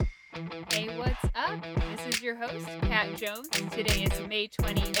what's up? This is your host, Kat Jones. Today is May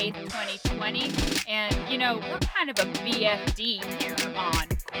 28th, 2020, and, we're kind of a BFD here on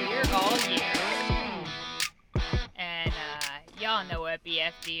Queer All Year. And, y'all know what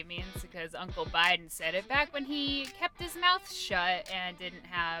BFD means because Uncle Biden said it back when he kept his mouth shut and didn't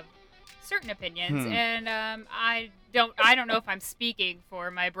have certain opinions. And, I don't know if I'm speaking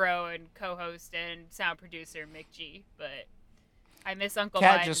for my bro and co-host and sound producer, Mick G, but I miss Uncle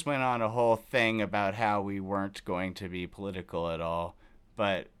Kat Biden. just went on a whole thing about how we weren't going to be political at all,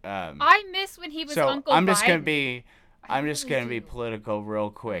 but I miss when he was so Uncle I'm just Biden. gonna be political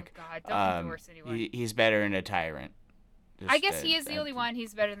real quick. Oh God, don't endorse anyone. He's better than a tyrant. I guess he is the only one.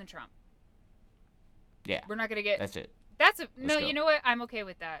 He's better than Trump. Yeah, we're not gonna get. That's it. No. You know what? I'm okay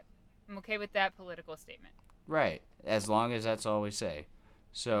with that. I'm okay with that political statement. Right, as long as that's all we say.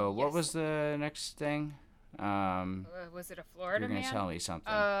 So Yes. What was the next thing? Was it a Florida man? You're gonna tell me something.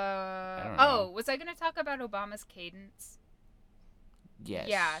 I don't know. Was I gonna talk about Obama's cadence? Yes.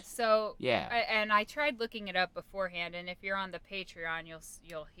 Yeah. So. Yeah. And I tried looking it up beforehand, and if you're on the Patreon,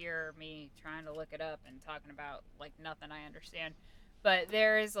 you'll hear me trying to look it up and talking about like nothing I understand. But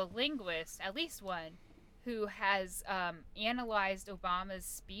there is a linguist, at least one, who has analyzed Obama's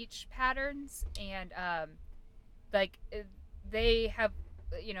speech patterns, and they have,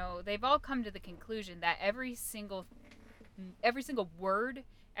 they've all come to the conclusion that every single word,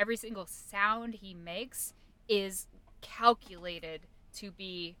 every single sound he makes is calculated to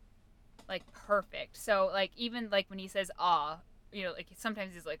be like perfect. So like even like when he says like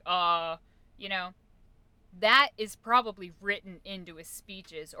sometimes he's like that is probably written into his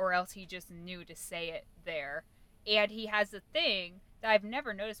speeches, or else he just knew to say it there. And he has a thing that I've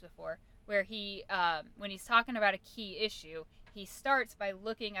never noticed before, where he, when he's talking about a key issue, he starts by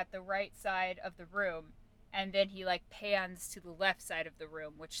looking at the right side of the room, and then he like pans to the left side of the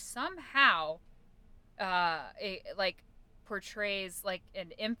room, which somehow, portrays like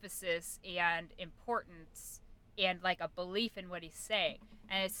an emphasis and importance and like a belief in what he's saying.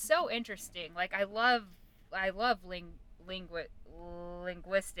 And it's so interesting. Like I love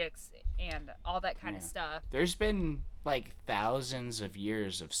linguistics and all that kind of stuff. There's been like thousands of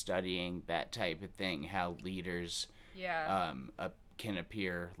years of studying that type of thing, how leaders can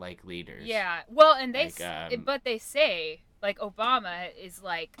appear like leaders. Yeah. Well, and but they say like Obama is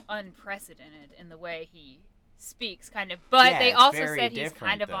like unprecedented in the way he speaks, kind of. But they also said he's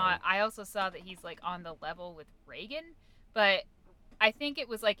kind of on. I also saw that he's like on the level with Reagan, but I think it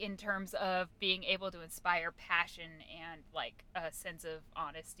was like in terms of being able to inspire passion and like a sense of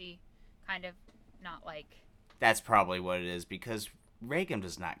honesty, kind of, not like. That's probably what it is, because Reagan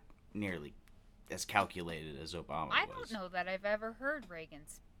was not nearly as calculated as Obama was. I don't know that I've ever heard Reagan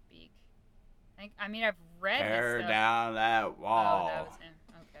speak. I've read. Tear down that wall. Oh, that was him.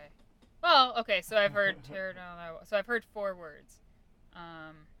 Okay. Well, okay, so I've heard tear down that wall. So I've heard 4 words.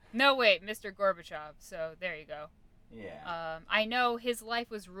 No, wait, Mr. Gorbachev. So there you go. Yeah. I know his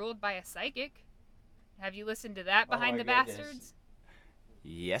life was ruled by a psychic. Have you listened to that, Behind the goodness. Bastards?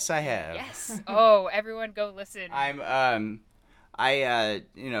 Yes, I have. Yes. Oh, everyone go listen. I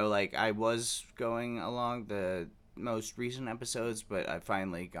was going along the most recent episodes, but I've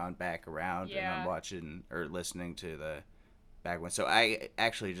finally gone back around and I'm watching or listening to the back one. So I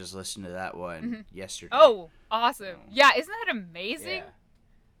actually just listened to that one yesterday. Oh, awesome. Yeah, isn't that amazing? Yeah.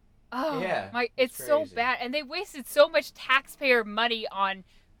 Oh, yeah, it's so bad. And they wasted so much taxpayer money on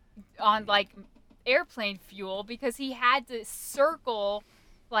like airplane fuel, because he had to circle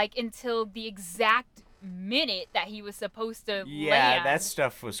like until the exact minute that he was supposed to land. That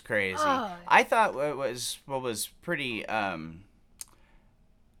stuff was crazy. Oh. I thought what was pretty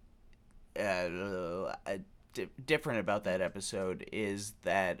different about that episode is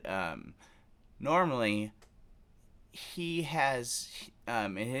that normally he has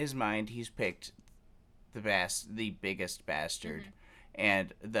in his mind he's picked the biggest bastard,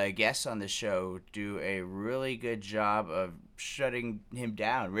 and the guests on the show do a really good job of shutting him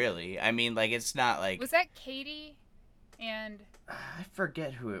down. Really, I mean, like, it's not like, was that Katie and I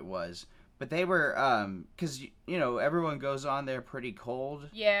forget who it was, but they were because everyone goes on there pretty cold.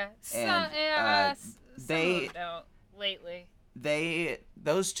 Yeah, and they don't lately.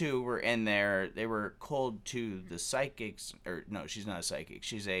 Those two were in there. They were cold to the psychics, or no, she's not a psychic.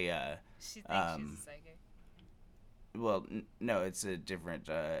 She's a she thinks she's a psychic. Well, no, it's a different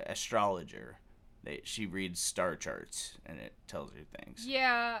astrologer. She reads star charts and it tells her things.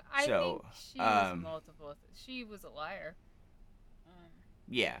 Yeah, I think she was multiple. She was a liar.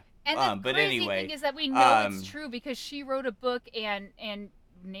 Yeah. And the but crazy anyway, thing is that we know it's true, because she wrote a book, and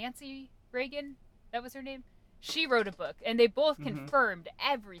Nancy Reagan, that was her name, she wrote a book, and they both Mm-hmm. confirmed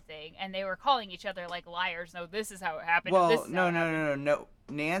everything, and they were calling each other like liars. No, this is how it happened. Well, this is how no, it no, happened. no, no.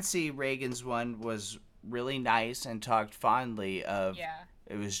 Nancy Reagan's one was really nice and talked fondly of. Yeah.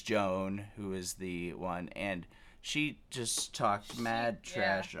 It was Joan who was the one, and she just talked mad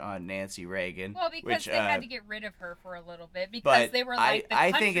trash on Nancy Reagan. Well, because which, they had to get rid of her for a little bit because but they were like, the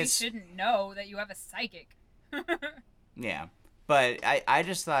I country think it's shouldn't know that you have a psychic. yeah, but I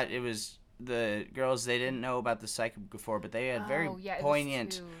just thought it was the girls, they didn't know about the psychic before, but they had very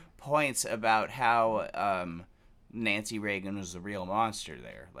poignant points about how Nancy Reagan was the real monster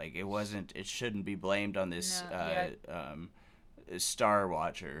there. Like it shouldn't be blamed on this Star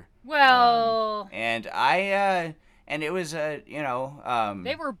Watcher. Well, and it was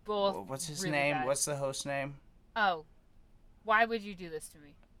they were both. What's his really name? bad. What's the host name? Oh, why would you do this to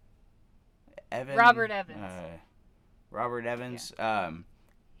me? Robert Evans. Yeah.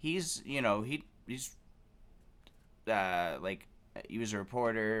 He's like, he was a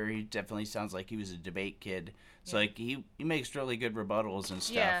reporter. He definitely sounds like he was a debate kid. So like he makes really good rebuttals and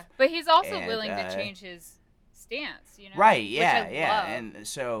stuff. Yeah, but he's also willing to change his stance, Right, yeah, which I yeah. love. And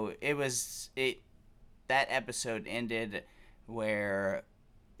so that episode ended where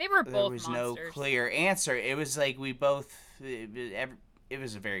they were there both was monsters. no clear answer. It was like we both it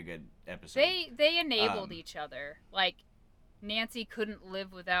was a very good episode. They enabled each other. Like Nancy couldn't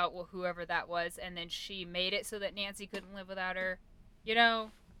live without whoever that was, and then she made it so that Nancy couldn't live without her. Yeah.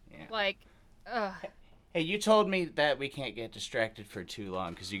 Like, ugh. Hey, you told me that we can't get distracted for too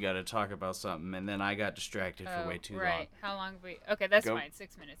long because you got to talk about something, and then I got distracted for way too long. Right. How long have we... Okay, that's fine.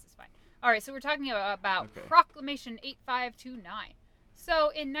 6 minutes is fine. All right, so we're talking about Proclamation 8529. So,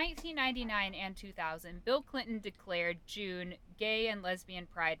 in 1999 and 2000, Bill Clinton declared June Gay and Lesbian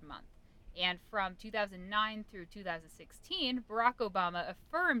Pride Month. And from 2009 through 2016, Barack Obama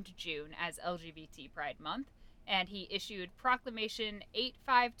affirmed June as LGBT Pride Month, and he issued Proclamation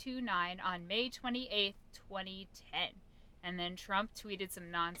 8529 on May 28th, 2010. And then Trump tweeted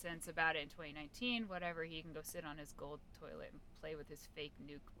some nonsense about it in 2019. Whatever, he can go sit on his gold toilet and play with his fake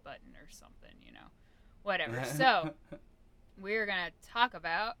nuke button or something, Whatever. So, we're going to talk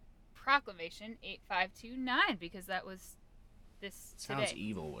about Proclamation 8529 because that was this today. Sounds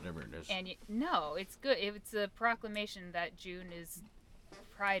evil, whatever it is. And no, it's good. It's a proclamation that June is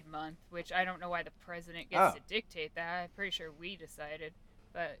Pride Month, which I don't know why the president gets to dictate that. I'm pretty sure we decided,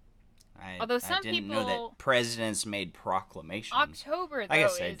 but although some didn't people know that presidents made proclamations. October though I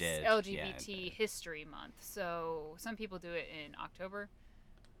guess is I did. LGBT History Month, so some people do it in October,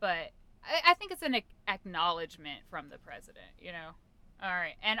 but I think it's an acknowledgement from the president, All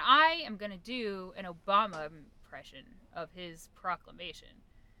right, and I am gonna do an Obama impression of his proclamation,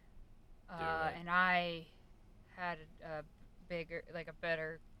 and I had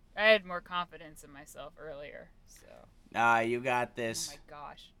I had more confidence in myself earlier. So. You got this. Oh my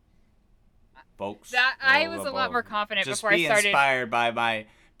gosh. Folks. I was a lot more confident before I started.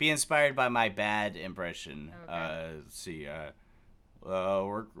 Be inspired by my bad impression. Okay. Let's see.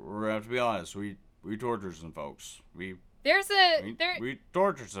 We're gonna have to be honest. We torture some folks. We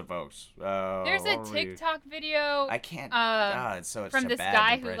torture some folks. There's a TikTok video. I can't. It's from this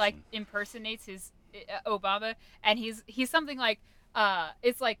guy who like impersonates his Obama, and he's something like,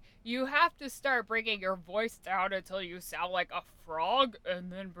 it's like you have to start bringing your voice down until you sound like a frog, and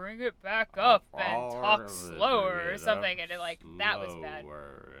then bring it back up and talk slower or something, and that was bad.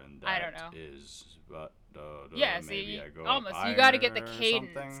 I don't know. See, almost you got to get the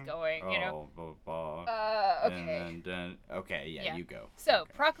cadence going, Okay. Yeah, you go. So,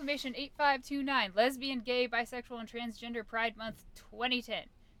 Proclamation 8529, Lesbian, Gay, Bisexual, and Transgender Pride Month 2010.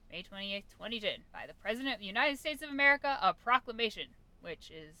 May 28th, 2010, by the President of the United States of America, a proclamation, which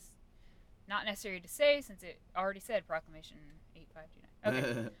is not necessary to say since it already said Proclamation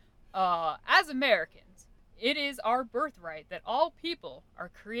 8529. Okay. As Americans, it is our birthright that all people are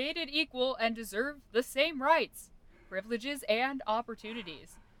created equal and deserve the same rights, privileges, and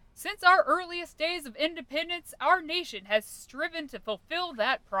opportunities. Since our earliest days of independence, our nation has striven to fulfill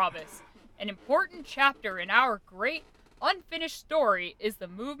that promise. An important chapter in our great unfinished story is the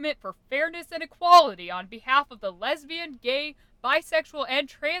movement for fairness and equality on behalf of the lesbian, gay, bisexual, and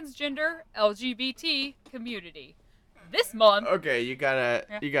transgender LGBT community. This month... Okay, you gotta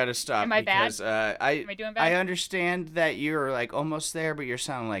stop. Am I because, bad? Am I doing bad? I understand that you're like almost there, but you're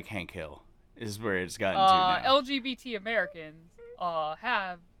sounding like Hank Hill is where it's gotten to now. LGBT Americans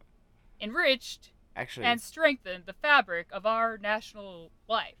have enriched actually and strengthened the fabric of our national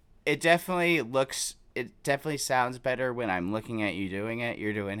life. It definitely sounds better when I'm looking at you doing it.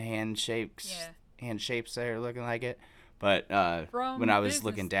 You're doing hand shapes that are looking like it. But when From I was business.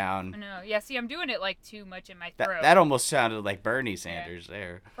 looking down, No, yeah. See, I'm doing it like too much in my that throat. that almost sounded like Bernie Sanders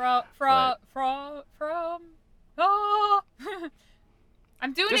there. From. Oh.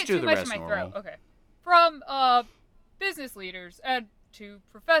 I'm doing Just it do too the much in rest my normal. throat. Okay. From business leaders and to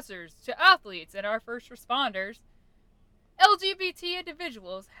professors to athletes and our first responders, LGBT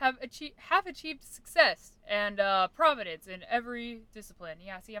individuals have achieved success and prominence in every discipline.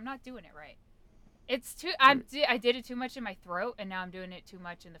 Yeah, see, I'm not doing it right. It's too. I did it too much in my throat, and now I'm doing it too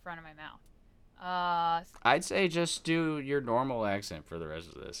much in the front of my mouth. I'd say just do your normal accent for the rest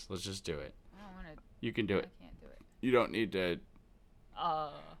of this. Let's just do it. I don't want to. You can do it. I can't do it. You don't need to.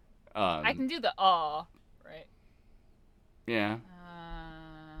 I can do the right? Yeah.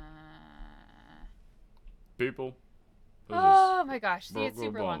 People. Oh my gosh, see, it's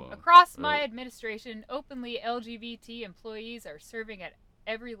super long. Across my administration, openly LGBT employees are serving at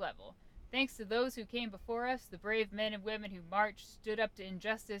every level. Thanks to those who came before us, the brave men and women who marched, stood up to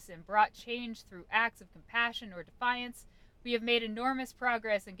injustice, and brought change through acts of compassion or defiance, we have made enormous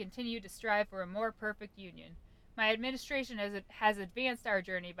progress and continue to strive for a more perfect union. My administration has advanced our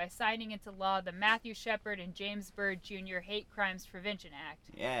journey by signing into law the Matthew Shepard and James Byrd Jr. Hate Crimes Prevention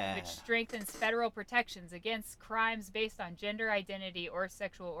Act, which strengthens federal protections against crimes based on gender identity or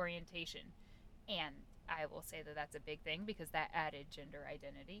sexual orientation. And I will say that that's a big thing because that added gender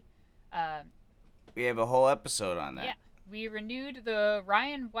identity. We have a whole episode on that. Yeah. We renewed the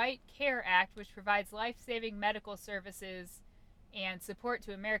Ryan White Care Act, which provides life-saving medical services and support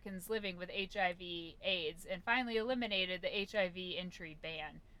to Americans living with HIV/AIDS, and finally eliminated the HIV entry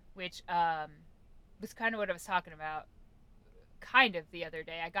ban, which was kind of what I was talking about kind of the other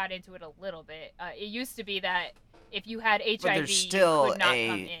day. I got into it a little bit. It used to be that if you had HIV, you could not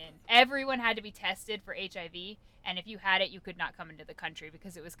come in. Everyone had to be tested for HIV, and if you had it, you could not come into the country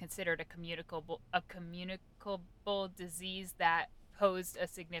because it was considered a communicable disease that posed a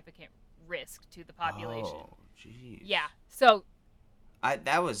significant risk to the population. Oh, jeez. Yeah. So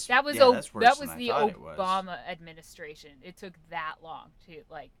that was the Obama administration. It took that long to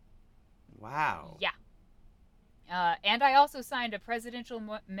Wow. Yeah. And I also signed a presidential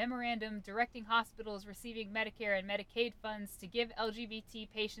memorandum directing hospitals receiving Medicare and Medicaid funds to give LGBT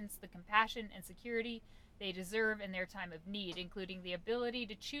patients the compassion and security they deserve in their time of need, including the ability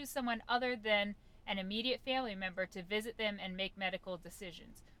to choose someone other than an immediate family member to visit them and make medical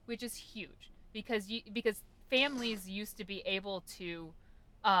decisions, which is huge because families used to be able to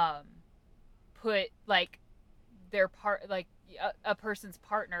put their a person's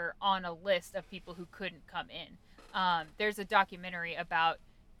partner on a list of people who couldn't come in. There's a documentary about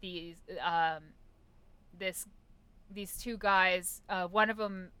these two guys. One of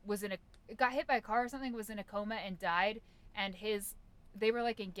them got hit by a car or something, was in a coma and died, and they were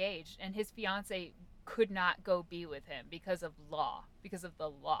engaged, and his fiance could not go be with him because of the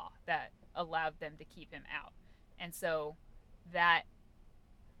law that allowed them to keep him out. And so that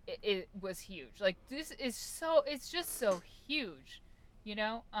it was huge. This is it's just so huge,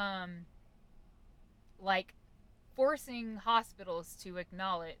 forcing hospitals to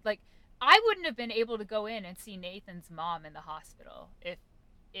acknowledge, I wouldn't have been able to go in and see Nathan's mom in the hospital if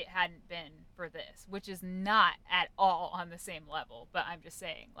it hadn't been for this, which is not at all on the same level, but I'm just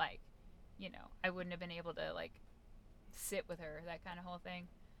saying, I wouldn't have been able to sit with her, that kind of whole thing.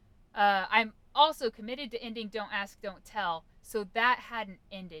 I'm also committed to ending Don't Ask, Don't Tell, so that hadn't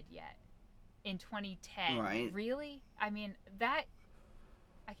ended yet in 2010. Right. Really? I mean, that,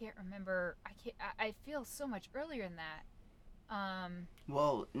 I can't remember. I feel so much earlier than that.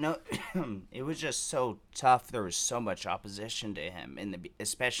 Well, no, it was just so tough. There was so much opposition to him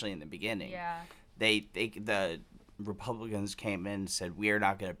especially in the beginning. Yeah. The Republicans came in and said, "We are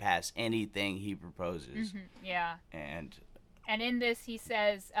not going to pass anything he proposes." Mm-hmm. Yeah. And in this, he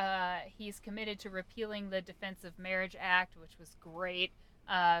says he's committed to repealing the Defense of Marriage Act, which was great.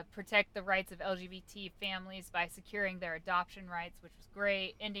 Protect the rights of LGBT families by securing their adoption rights, which was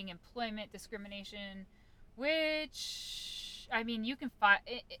great. Ending employment discrimination, which, I mean, you can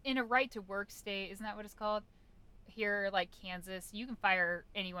in a right to work state, isn't that what it's called? Here, Kansas, you can fire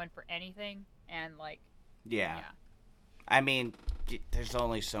anyone for anything, and Yeah. I mean, there's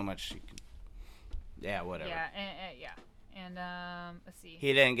only so much you can. Yeah, whatever. Yeah, yeah. And let's see.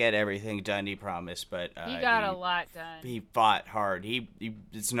 He didn't get everything done he promised, but he got a lot done. He fought hard. He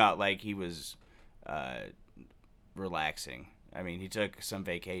it's not like he was relaxing. I mean, he took some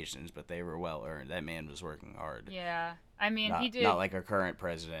vacations, but they were well earned. That man was working hard. Yeah, I mean, he did. Not like our current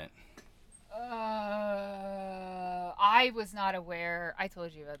president. I was not aware. I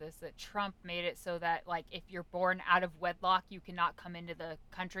told you about this, that Trump made it so that if you're born out of wedlock, you cannot come into the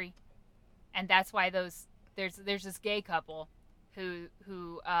country, and that's why those there's this gay couple who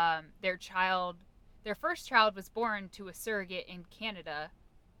their first child was born to a surrogate in Canada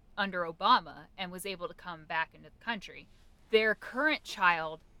under Obama and was able to come back into the country. Their current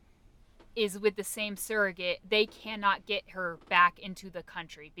child is with the same surrogate. They cannot get her back into the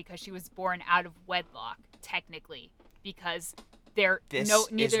country because she was born out of wedlock, technically, because neither of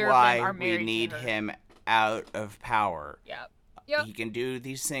them are married. We need him out of power. Yep. He can do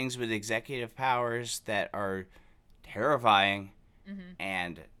these things with executive powers that are terrifying,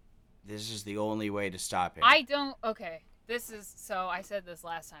 and this is the only way to stop him. I said this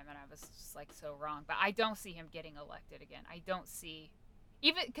last time and I was just like so wrong, but I don't see him getting elected again. I don't see,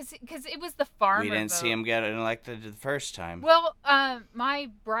 even because it was the farmer. We didn't vote. see him get elected the first time. Well, my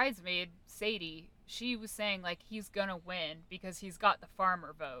bridesmaid Sadie, she was saying like he's gonna win because he's got the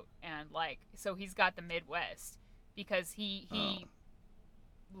farmer vote, and like so he's got the Midwest because he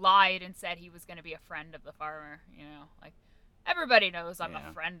lied and said he was gonna be a friend of the farmer. You know, like everybody knows I'm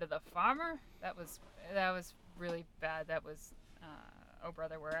a friend of the farmer. That was really bad. That was Oh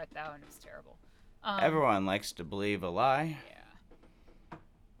Brother Where Art Thou, and it was terrible. Everyone likes to believe a lie. Yeah.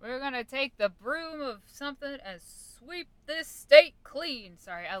 We're gonna take the broom of something and sweep this state clean.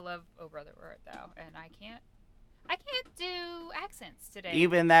 Sorry, I love Oh Brother Where Art Thou, and I can't do accents today.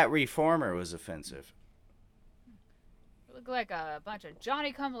 Even that reformer was offensive. We look like a bunch of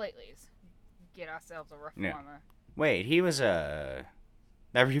Johnny-come-latelys. Get ourselves a reformer. Yeah. Wait,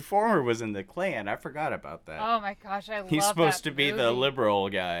 that reformer was in the Klan. I forgot about that. Oh my gosh, I love that. He's supposed to be the liberal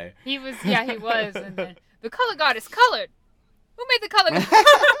guy. He was. And then the color god is colored. Who made the color god?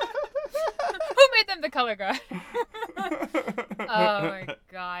 Who made them the color god? Oh my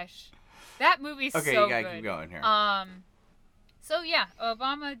gosh. That movie's so good. Okay, you gotta keep going here. So yeah,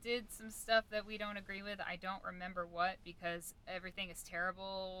 Obama did some stuff that we don't agree with. I don't remember what, because everything is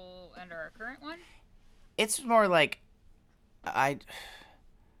terrible under our current one. It's more like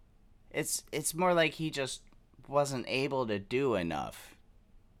It's more like he just wasn't able to do enough.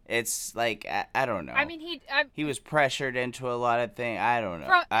 It's like I don't know. I mean, he was pressured into a lot of things. I don't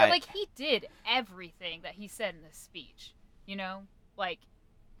know. Like he did everything that he said in the speech. You know, like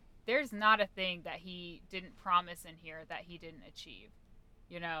there's not a thing that he didn't promise in here that he didn't achieve.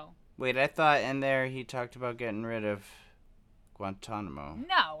 You know. Wait, I thought in there he talked about getting rid of Guantanamo.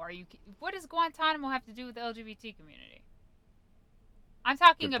 No, what does Guantanamo have to do with the LGBT community? I'm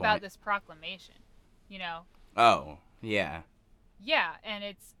talking about this proclamation, you know. Oh, yeah. Yeah, and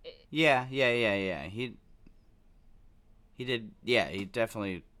it's... Yeah. He did, he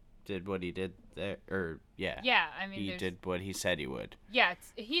definitely did what he did there, Yeah, I mean... He did what he said he would. Yeah,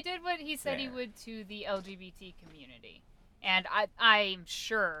 he did what he said he would to the LGBT community. And I'm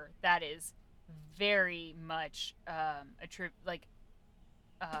sure that is very much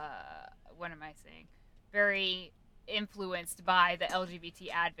what am I saying? Very influenced by the LGBT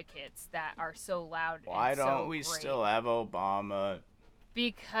advocates that are so loud. Why and don't so we great. still have Obama?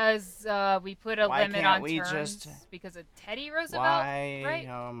 Because we put a limit on terms because of Teddy Roosevelt, right?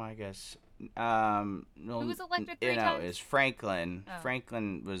 Oh my gosh. Who was elected 3 times? It was Franklin. Oh.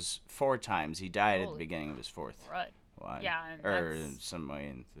 Franklin was 4 times. He died at the beginning of his 4th. Right. One. Yeah. Or some way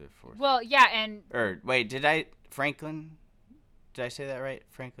in the 4th. Well, yeah, and... wait, Franklin? Did I say that right?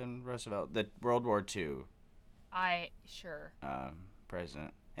 Franklin Roosevelt, the World War II. Sure.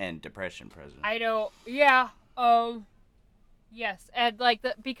 President and Depression president. I don't. Yeah. Oh. Yes, and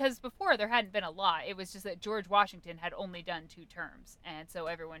because before there hadn't been a law, it was just that George Washington had only done 2 terms, and so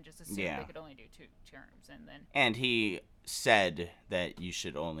everyone just assumed they could only do 2 terms, and then. And he said that you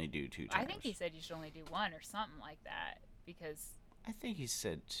should only do 2 terms. I think he said you should only do 1 or something like that, because. I think he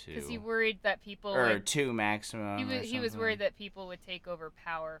said 2. Because he worried that people. Or 2 maximum. He was worried that people would take over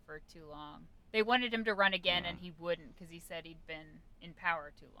power for too long. They wanted him to run again, and he wouldn't because he said he'd been in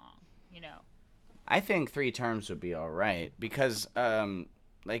power too long. You know. I think 3 terms would be all right because,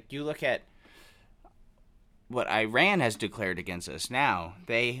 you look at what Iran has declared against us now.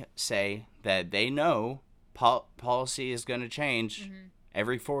 They say that they know policy is going to change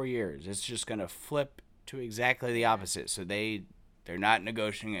every 4 years. It's just going to flip to exactly the opposite. So they're not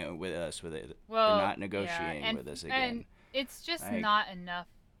negotiating with us with it. Well, they're not negotiating with us again. And it's just not enough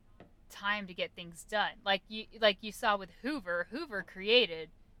time to get things done. Like you saw with Hoover. Hoover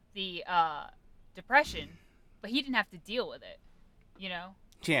created the Depression, but he didn't have to deal with it, you know.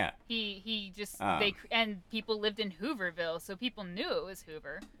 Yeah. He just and people lived in Hooverville, so people knew it was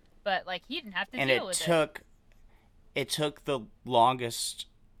Hoover, but he didn't have to deal with it. It took the longest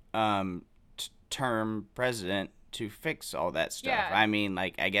term president to fix all that stuff. Yeah. I mean, I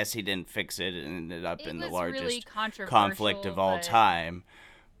guess he didn't fix it and ended up in the largest really conflict of all time.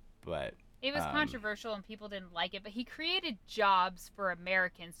 But It was controversial and people didn't like it, but he created jobs for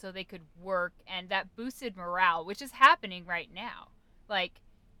Americans so they could work, and that boosted morale, which is happening right now. Like,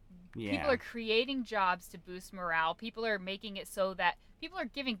 people are creating jobs to boost morale. People are making it so that people are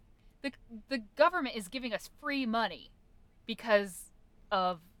giving the government is giving us free money because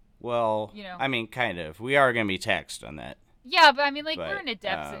of I mean, kind of. We are going to be taxed on that. Yeah, but I mean, like, we're in a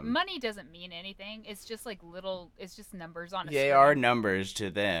deficit. Money doesn't mean anything. It's just like it's just numbers on a screen. They are numbers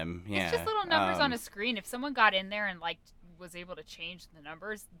to them. Yeah. It's just little numbers on a screen. If someone got in there and like was able to change the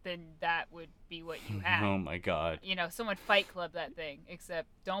numbers, then that would be what you had. Oh my God. Someone Fight Club that thing. Except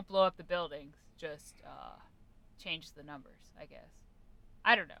don't blow up the buildings. Just change the numbers, I guess.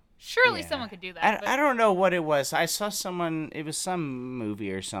 I don't know. Surely someone could do that. I don't know what it was. I saw someone. It was some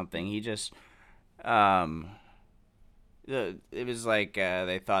movie or something. He just it was like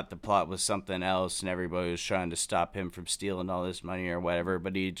they thought the plot was something else and everybody was trying to stop him from stealing all this money or whatever,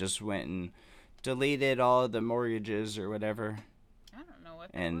 but he just went and deleted all of the mortgages or whatever. I don't know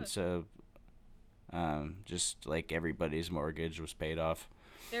what that and was. So just like everybody's mortgage was paid off.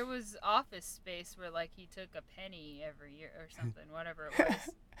 There was Office Space where like he took a penny every year or something, whatever it was.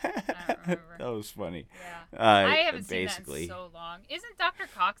 I don't remember. That was funny. Yeah. I haven't seen that in so long. Isn't Dr.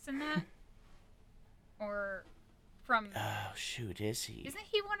 Cox in that? Or from... Oh, shoot, is he? Isn't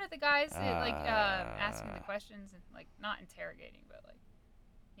he one of the guys that, like, asking the questions and, like, not interrogating, but, like,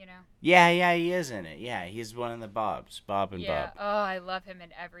 Yeah, he is in it. Yeah, he's one of the Bobs. Bob and Bob. Oh, I love him in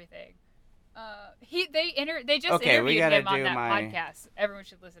everything. They just interviewed him on that podcast. Everyone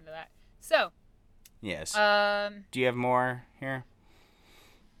should listen to that. So. Yes. Do you have more here?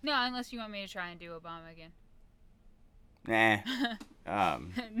 No, unless you want me to try and do Obama again. Nah.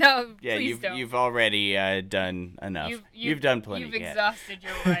 No, yeah, please don't. You've already done enough. You've done plenty. You've exhausted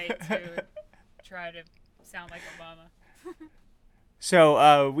your right to try to sound like Obama.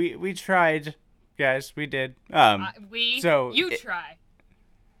 So we tried, guys. We did. You try.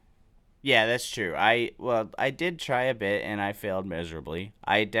 Yeah, that's true. I did try a bit and I failed miserably.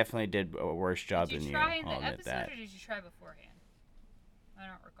 I definitely did a worse job than you. Did you try in the episode or did you try beforehand? I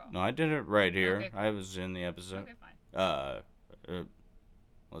don't recall. No, I did it right here. Okay, I was in the episode. Okay, fine.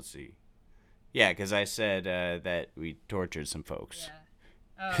 Let's see. Yeah, because I said that we tortured some folks.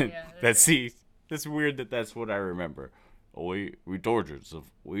 Yeah. Oh yeah. That's weird that's what I remember. Oh, we tortured some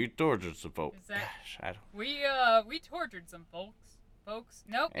folks. Gosh, I don't. We tortured some folks.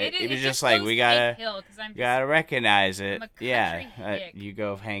 Nope. It was just like we gotta recognize it. Hick. You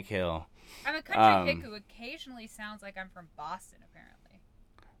go Hank Hill. I'm a country hick who occasionally sounds like I'm from Boston. Apparently.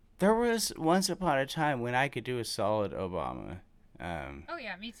 There was once upon a time when I could do a solid Obama. Oh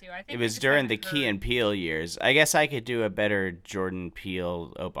yeah, me too. I think it was during the Key and Peele years. I guess I could do a better Jordan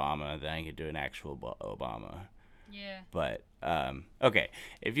Peele Obama than I could do an actual Obama. Yeah. But okay,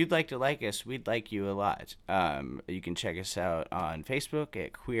 if you'd like to like us, we'd like you a lot. You can check us out on Facebook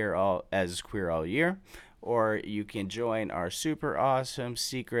at Queer All Year, or you can join our super awesome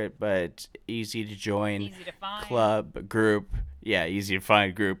secret but easy to join club group. Yeah, easy to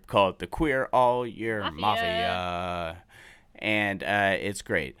find group called the Queer All Year Mafia. And it's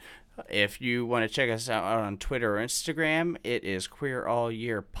great. If you want to check us out on Twitter or Instagram, it is Queer All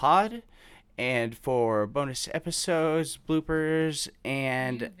Year Pod. And for bonus episodes, bloopers,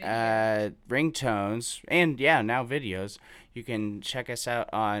 and ringtones, and now videos, you can check us out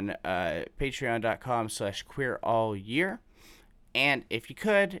on patreon.com/queerallyear. And if you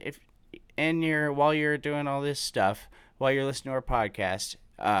could, while you're doing all this stuff, while you're listening to our podcast,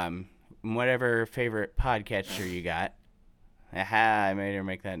 whatever favorite podcatcher you got, I made her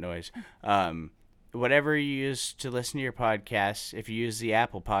make that noise. Whatever you use to listen to your podcasts, if you use the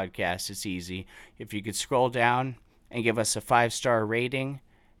Apple Podcast, it's easy. If you could scroll down and give us a 5-star rating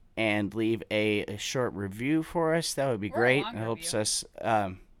and leave a short review for us, that would be great. It helps us,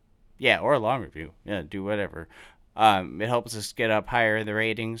 or a long review. Yeah, do whatever. It helps us get up higher in the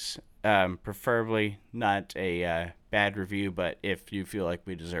ratings. Preferably not a bad review, but if you feel like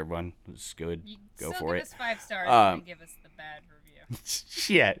we deserve one, it's good. Go for it. Give us 5 stars and give us the bad review.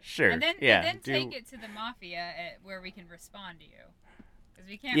 Yeah, sure. And then take it to the mafia where we can respond to you. Because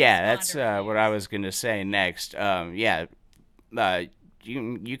we can't. Yeah, that's what I was gonna say next. You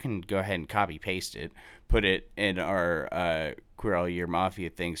can go ahead and copy paste it, put it in our Queer All Year Mafia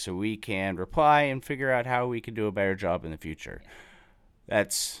thing, so we can reply and figure out how we can do a better job in the future. Yeah.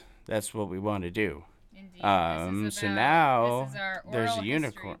 That's what we want to do. Indeed. So now this is our there's a oral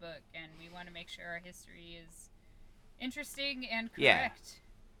unicorn history book, and we want to make sure our history is interesting and correct. Yeah.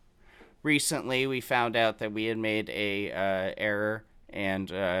 Recently, we found out that we had made a error, and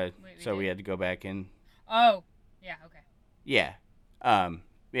so we had to go back in. Oh, yeah, okay. Yeah.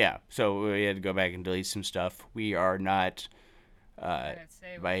 yeah, so we had to go back and delete some stuff. We are not by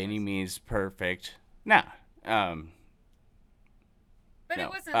any means perfect. Nah. But No. it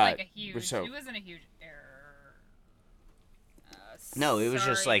wasn't like a huge. So It wasn't a huge error. no, it was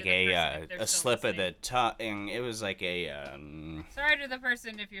just like a slip listening. of the tongue. It was like a. Sorry to the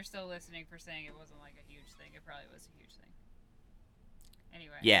person if you're still listening for saying it wasn't like a huge thing. It probably was a huge thing.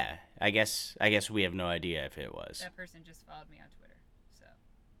 Anyway. Yeah, I guess we have no idea if it was. That person just followed me on Twitter, so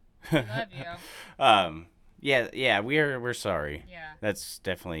love you. Yeah, we're sorry. Yeah. That's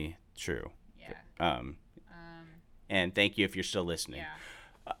definitely true. Yeah. And thank you if you're still listening.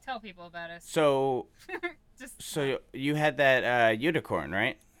 Yeah. Tell people about us. So, you had that unicorn,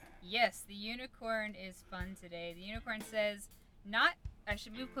 right? Yes, the unicorn is fun today. The unicorn says, I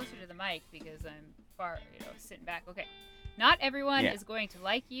should move closer to the mic because I'm far, sitting back. Okay. Not everyone is going to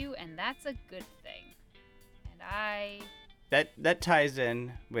like you, and that's a good thing. And That ties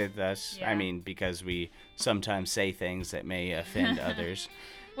in with us. Yeah. I mean, because we sometimes say things that may offend others,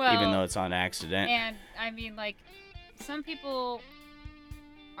 well, even though it's on accident. And, I mean, like, some people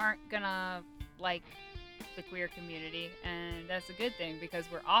aren't gonna like the queer community, and that's a good thing because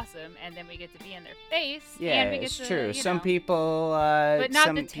we're awesome, and then we get to be in their face. Yeah, and we get it's to, true. Some people, but not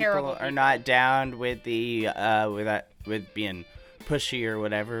some the terrible people are not down with the with being pushy or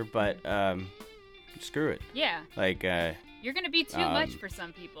whatever. But screw it. Yeah. Like you're gonna be too much for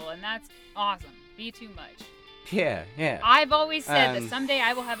some people, and that's awesome. Be too much. Yeah. I've always said that someday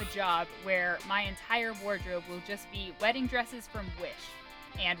I will have a job where my entire wardrobe will just be wedding dresses from Wish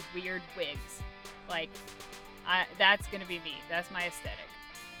and weird wigs. Like, that's gonna be me. That's my aesthetic.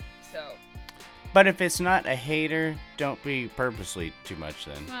 So. But if it's not a hater, don't be purposely too much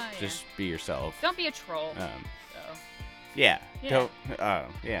then. Well, yeah. Just be yourself. Don't be a troll. Yeah. Don't. Yeah.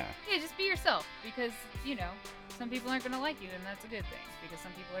 Yeah, just be yourself because some people aren't gonna like you, and that's a good thing because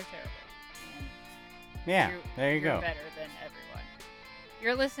some people are terrible. And yeah. There you you're go. Better than everyone.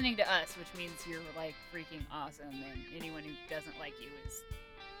 You're listening to us, which means you're like freaking awesome, and anyone who doesn't like you is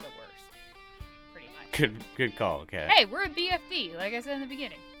the worst. Pretty much. Good call, okay. Hey, we're a BFD, like I said in the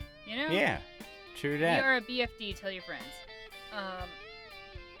beginning. Yeah. True that. We are a BFD. Tell your friends.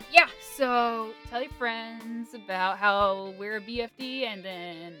 Yeah. So tell your friends about how we're a BFD, and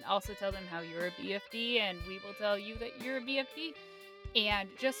then also tell them how you're a BFD, and we will tell you that you're a BFD. And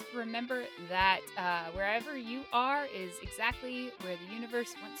just remember that wherever you are is exactly where the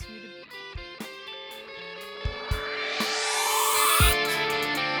universe wants you to be.